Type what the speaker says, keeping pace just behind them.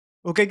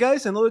Okay,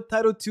 guys, another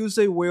title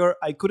Tuesday where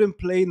I couldn't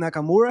play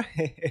Nakamura,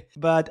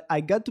 but I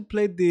got to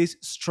play this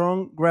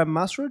strong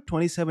Grandmaster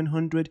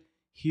 2700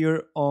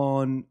 here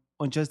on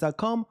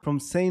chess.com from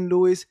St.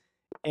 Louis.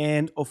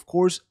 And of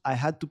course, I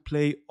had to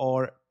play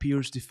our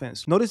Pirc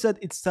Defense. Notice that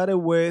it started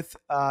with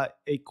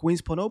a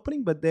queen's pawn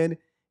opening, but then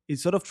it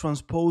sort of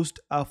transposed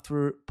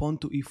after pawn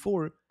to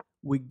e4.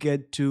 We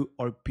get to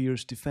our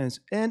Pirc Defense.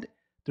 And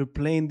they're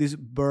playing this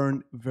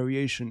Byrne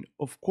variation.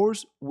 Of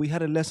course, we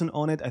had a lesson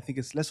on it. I think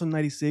it's lesson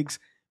 96.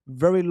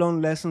 Very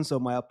long lesson, so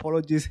my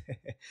apologies.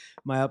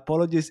 My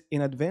apologies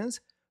in advance.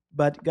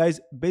 But guys,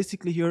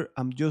 basically here,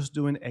 I'm just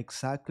doing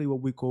exactly what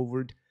we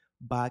covered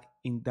back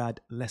in that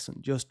lesson.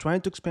 Just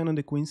trying to expand on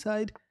the queen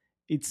side.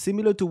 It's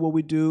similar to what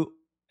we do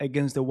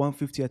against the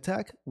 150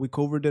 attack. We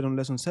covered it on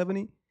lesson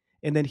 70.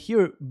 And then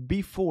here,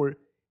 before,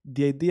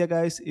 the idea,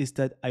 guys, is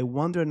that I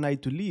want their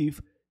knight to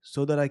leave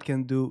so that I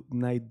can do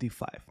knight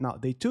d5. Now,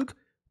 they took,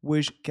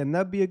 which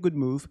cannot be a good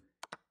move.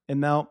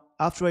 And now,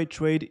 after I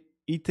trade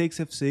e takes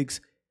f6,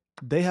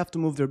 they have to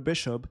move their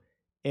bishop.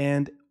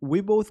 And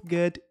we both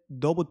get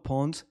doubled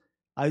pawns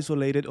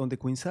isolated on the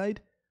queen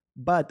side.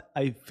 But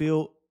I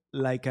feel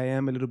like I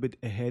am a little bit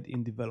ahead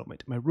in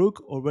development. My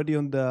rook already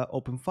on the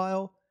open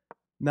file.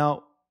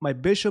 Now, my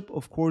bishop,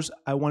 of course,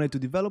 I wanted to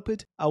develop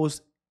it. I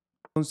was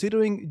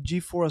considering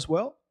g4 as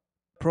well.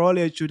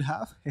 Probably I should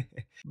have.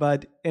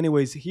 But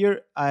anyways,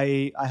 here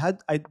I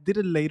did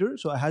it later,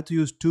 so I had to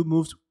use two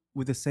moves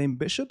with the same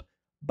bishop,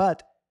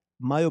 but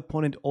my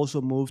opponent also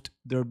moved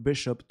their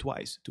bishop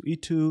twice to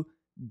e2,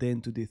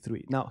 then to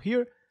d3. Now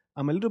here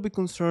I'm a little bit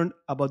concerned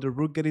about the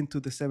rook getting to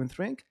the 7th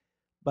rank,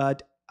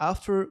 but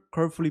after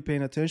carefully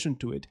paying attention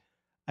to it,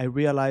 I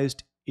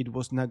realized it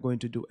was not going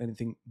to do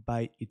anything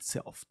by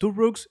itself. Two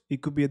rooks,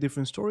 it could be a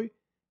different story.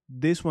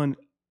 This one,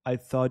 I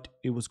thought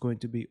it was going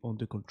to be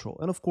under control.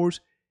 And of course,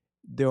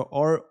 there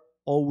are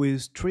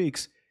always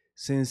tricks,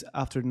 since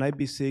after knight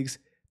b6,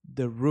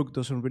 the rook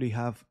doesn't really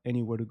have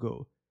anywhere to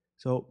go.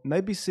 So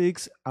knight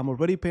b6, I'm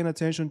already paying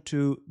attention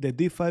to the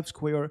d5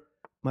 square,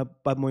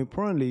 but more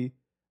importantly,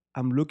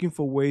 I'm looking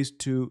for ways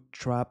to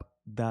trap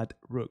that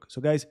rook.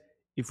 So guys,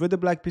 if we're the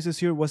black pieces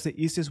here, what's the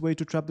easiest way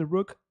to trap the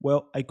rook?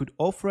 Well, I could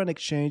offer an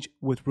exchange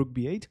with rook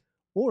b8,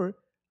 or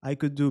I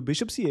could do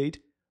bishop c8,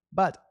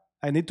 but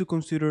I need to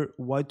consider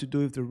what to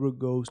do if the rook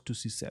goes to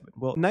c7.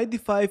 Well, knight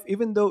d5,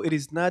 even though it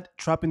is not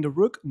trapping the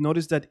rook,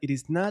 notice that it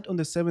is not on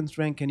the 7th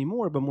rank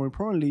anymore, but more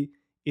importantly,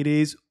 it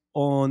is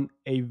on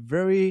a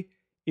very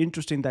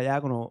interesting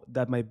diagonal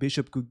that my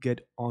bishop could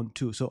get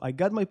onto. So I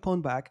got my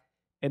pawn back,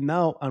 and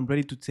now I'm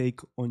ready to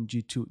take on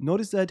g2.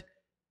 Notice that,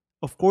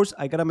 of course,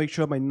 I gotta make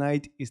sure my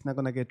knight is not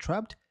gonna get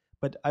trapped,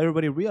 but I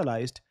already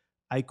realized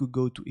I could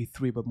go to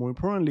e3, but more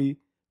importantly,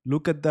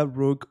 look at that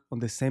rook on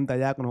the same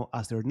diagonal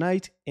as their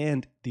knight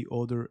and the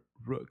other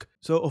rook.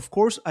 So of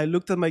course, I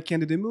looked at my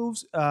candidate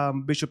moves,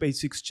 bishop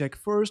a6 check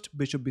first,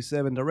 bishop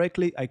b7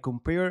 directly, I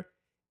compare,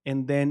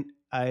 and then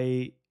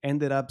I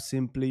ended up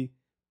simply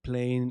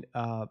playing,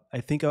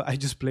 I think I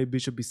just played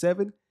bishop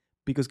b7,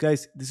 because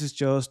guys, this is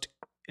just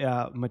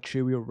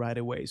material right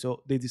away.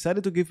 So they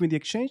decided to give me the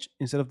exchange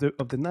instead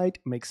of the knight,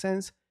 makes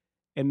sense.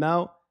 And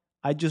now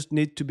I just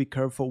need to be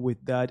careful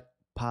with that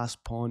pass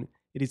pawn.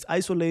 It is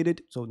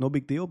isolated, so no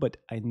big deal, but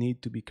I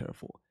need to be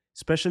careful,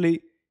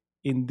 especially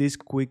in this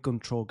quick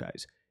control,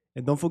 guys.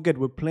 And don't forget,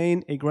 we're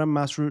playing a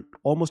Grandmaster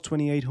almost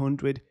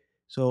 2800,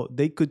 so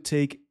they could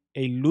take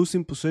a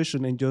losing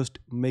position and just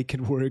make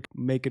it work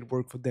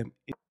for them.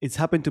 It's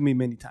happened to me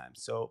many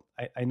times, so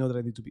I know that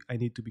I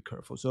need to be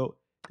careful. So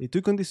they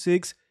took on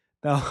d6.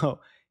 Now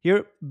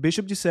here,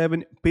 bishop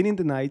g7, pinning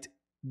the knight.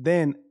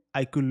 Then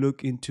I could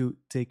look into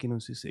taking on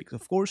c6.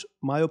 Of course,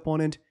 my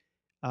opponent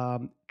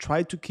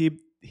tried to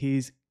keep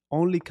his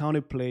only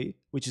counterplay,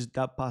 which is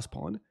that pass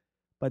pawn.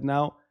 But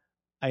now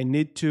I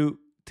need to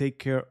take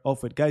care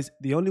of it. Guys,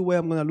 the only way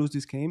I'm going to lose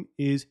this game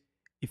is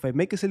if I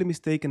make a silly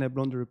mistake and I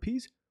blunder a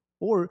piece,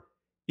 or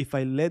if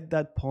I let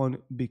that pawn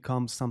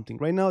become something.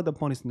 Right now, the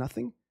pawn is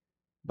nothing,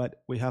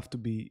 but we have to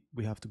be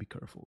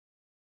careful.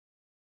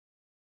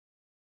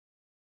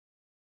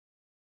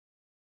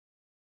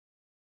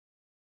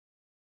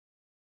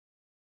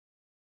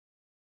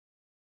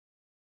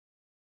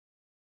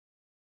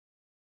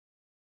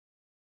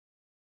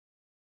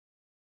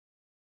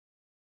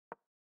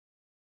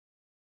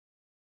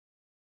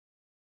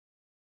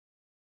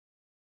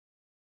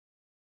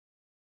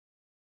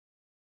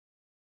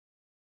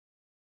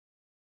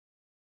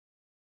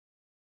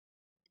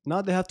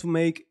 Now they have to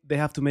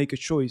make a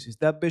choice. Is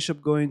that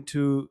bishop going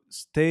to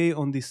stay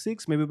on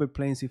d6, maybe by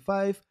playing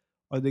c5?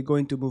 Or are they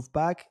going to move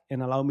back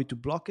and allow me to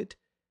block it?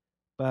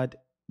 But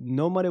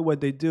no matter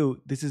what they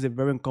do, this is a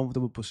very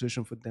uncomfortable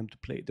position for them to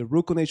play. The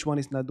rook on h1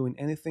 is not doing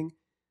anything.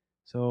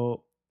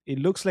 So it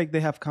looks like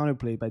they have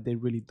counterplay, but they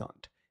really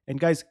don't. And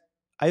guys,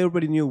 I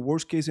already knew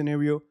worst case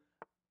scenario.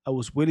 I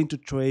was willing to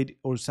trade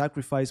or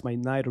sacrifice my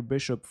knight or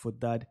bishop for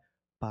that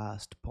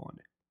passed pawn.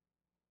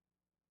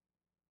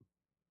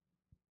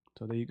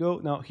 So there you go.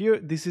 Now here,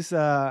 this is,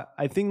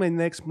 I think my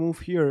next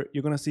move here,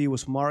 you're going to see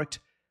was marked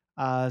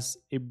as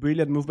a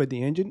brilliant move by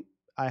the engine.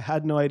 I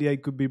had no idea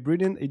it could be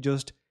brilliant.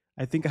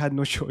 I think I had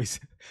no choice.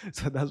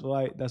 So that's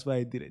why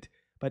I did it.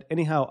 But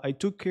anyhow, I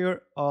took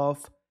care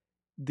of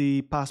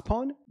the pass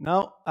pawn.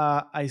 Now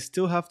I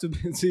still have to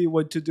see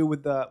what to do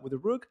with the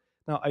rook.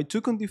 Now I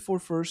took on d4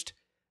 first,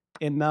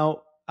 and now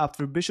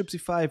after bishop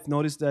c5,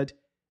 notice that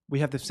we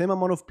have the same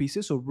amount of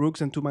pieces, so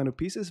rooks and 2 minor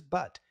pieces,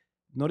 but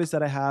notice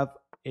that I have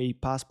a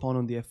pass pawn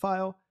on the f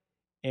file,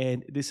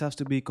 and this has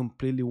to be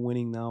completely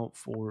winning now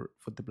for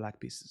the black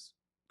pieces.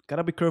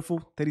 Gotta be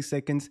careful, 30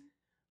 seconds,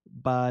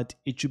 but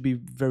it should be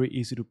very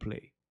easy to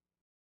play.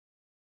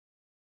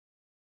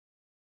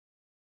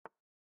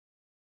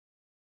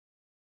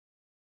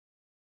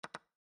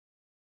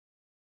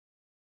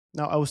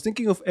 Now, I was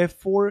thinking of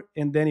f4,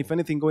 and then if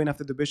anything going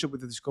after the bishop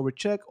with the discovered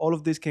check. All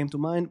of this came to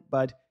mind,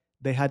 but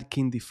they had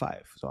king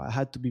d5, so I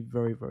had to be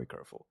very, very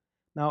careful.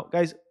 Now,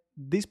 guys,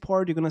 this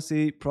part you're going to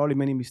see probably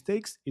many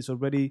mistakes. It's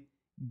already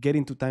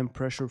getting to time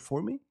pressure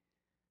for me.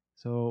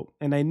 So,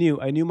 and I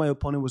knew my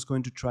opponent was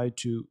going to try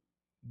to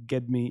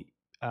get me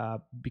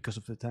because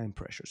of the time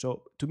pressure.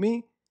 So, to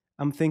me,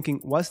 I'm thinking,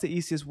 what's the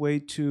easiest way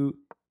to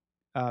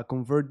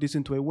convert this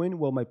into a win?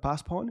 Well, my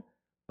pass pawn,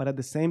 but at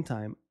the same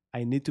time,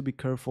 I need to be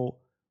careful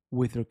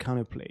with their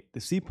counterplay.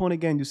 The c pawn,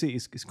 again, you see,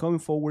 is coming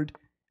forward.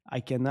 I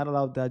cannot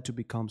allow that to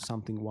become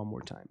something one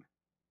more time.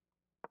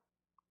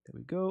 There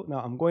we go. Now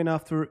I'm going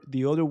after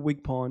the other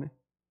weak pawn,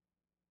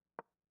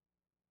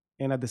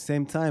 and at the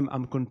same time,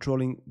 I'm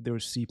controlling their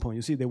c pawn.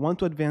 You see, they want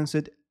to advance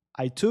it.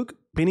 I took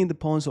pinning the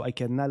pawn, so I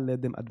cannot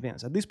let them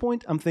advance. At this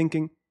point, I'm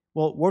thinking,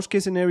 well, worst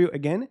case scenario,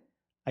 again,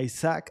 I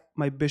sack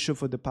my bishop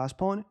for the pass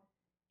pawn,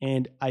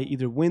 and I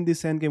either win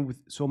this endgame with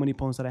so many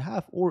pawns that I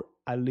have, or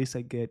at least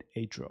I get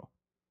a draw.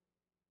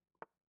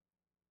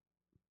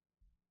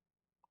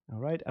 All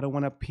right, I don't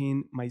want to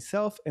pin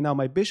myself. And now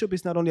my bishop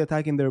is not only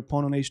attacking their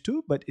pawn on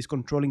h2, but is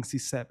controlling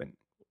c7.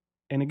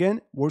 And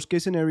again, worst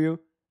case scenario,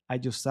 I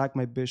just sack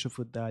my bishop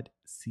with that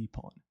c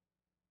pawn.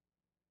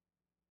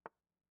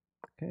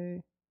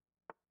 Okay,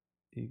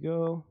 there you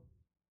go.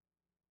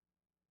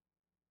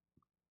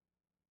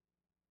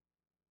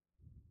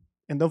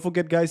 And don't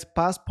forget, guys,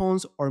 pass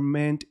pawns are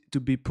meant to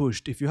be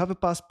pushed. If you have a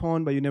pass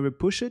pawn but you never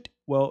push it,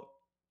 well,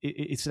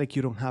 it's like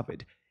you don't have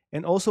it.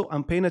 And also,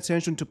 I'm paying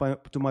attention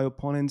to my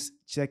opponent's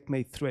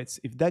checkmate threats.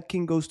 If that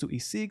king goes to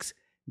e6,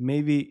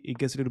 maybe it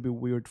gets a little bit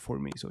weird for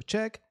me. So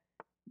check.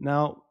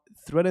 Now,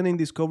 threatening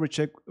this cover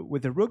check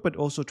with the rook, but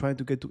also trying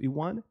to get to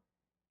e1.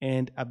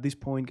 And at this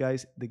point,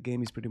 guys, the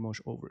game is pretty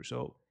much over.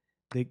 So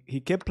he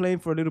kept playing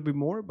for a little bit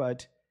more,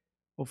 but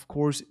of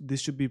course,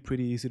 this should be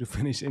pretty easy to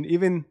finish. And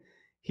even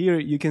here,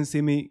 you can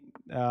see me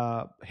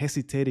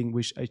hesitating,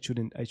 which I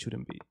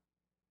shouldn't be.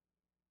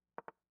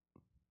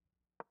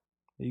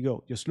 There you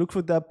go. Just look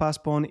for that pass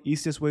pawn,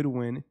 easiest way to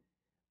win.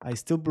 I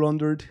still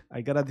blundered.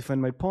 I gotta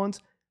defend my pawns.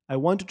 I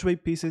want to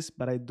trade pieces,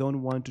 but I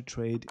don't want to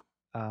trade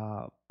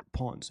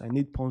pawns. I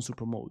need pawns to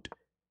promote.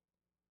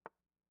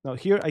 Now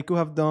here, I could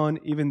have done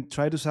even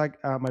try to sack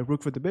my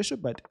rook for the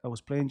bishop, but I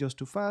was playing just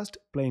too fast,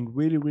 playing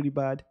really, really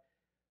bad.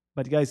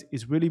 But guys,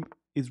 it's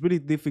really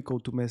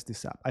difficult to mess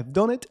this up. I've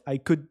done it. I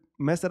could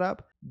mess it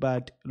up,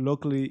 but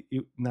luckily,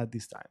 not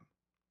this time.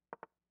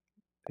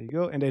 There you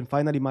go. And then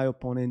finally, my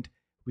opponent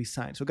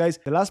resigned. So guys,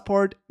 the last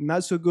part,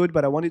 not so good,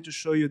 but I wanted to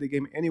show you the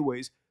game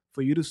anyways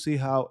for you to see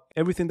how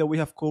everything that we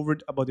have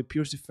covered about the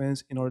Pirc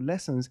defense in our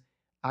lessons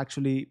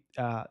actually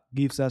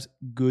gives us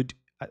good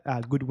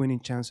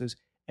winning chances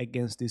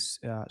against these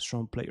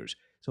strong players.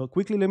 So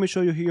quickly, let me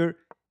show you here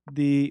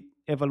the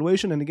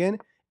evaluation. And again,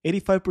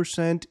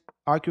 85%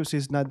 accuracy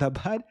is not that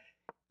bad.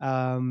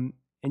 And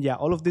yeah,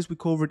 all of this we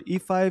covered.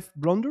 E5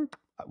 blunder,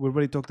 we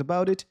already talked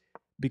about it,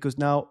 because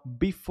now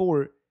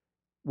before,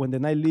 when the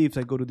knight leaves,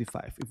 I go to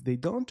d5. If they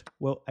don't,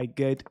 well, I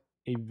get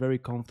a very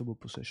comfortable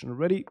position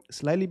already.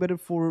 Slightly better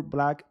for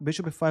black.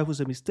 Bishop f5 was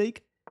a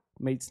mistake.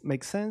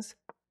 Makes sense.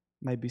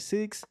 Knight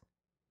b6.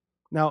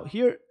 Now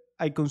here,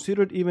 I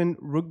considered even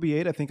rook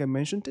b8. I think I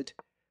mentioned it.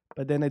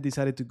 But then I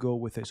decided to go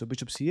with it. So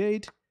bishop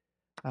c8,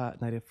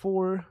 knight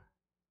f4,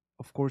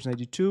 of course knight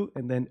g2.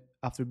 And then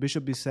after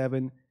bishop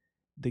b7,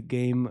 the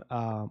game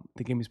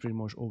is pretty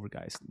much over,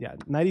 guys. Yeah,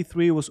 knight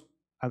e3 was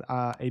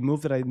a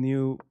move that I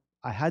knew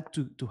I had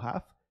to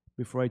have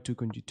before I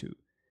took on g2.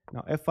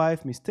 Now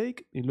f5,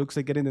 mistake. It looks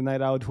like getting the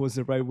knight out was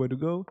the right way to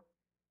go.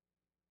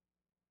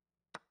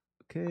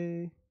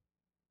 Okay.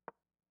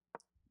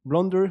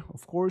 Blunder,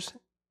 of course.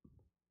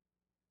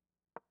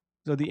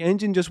 So the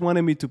engine just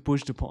wanted me to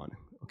push the pawn.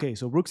 Okay,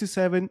 so rook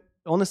c7.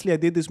 Honestly, I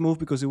did this move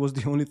because it was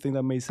the only thing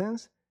that made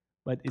sense,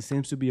 but it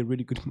seems to be a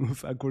really good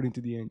move according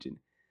to the engine.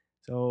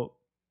 So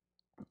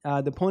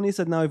the point is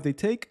that now if they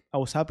take, I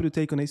was happy to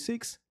take on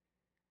a6.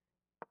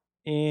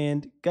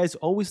 And guys,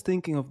 always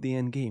thinking of the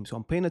end game. So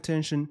I'm paying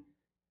attention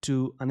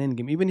to an end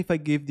game. Even if I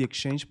give the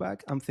exchange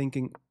back, I'm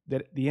thinking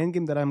that the end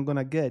game that I'm going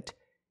to get,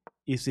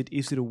 is it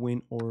easy to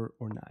win or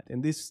not?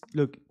 And this,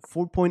 look,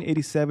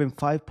 4.87,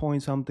 5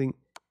 point something.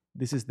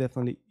 This is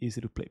definitely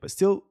easy to play. But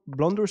still,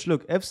 blunders,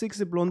 look, f6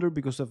 is a blunder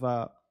because of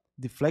a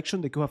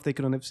deflection. They could have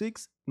taken on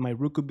f6. My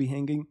rook could be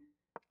hanging.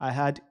 I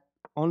had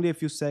only a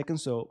few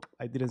seconds, so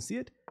I didn't see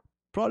it.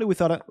 Probably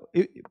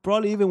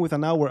probably even with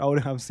an hour, I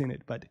would have seen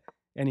it. But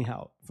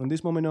anyhow, from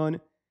this moment on,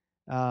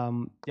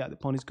 yeah, the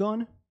pawn is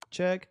gone.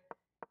 Check.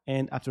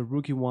 And after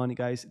rook e1,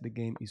 guys, the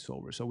game is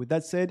over. So with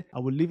that said, I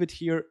will leave it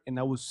here and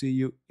I will see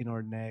you in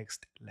our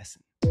next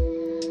lesson.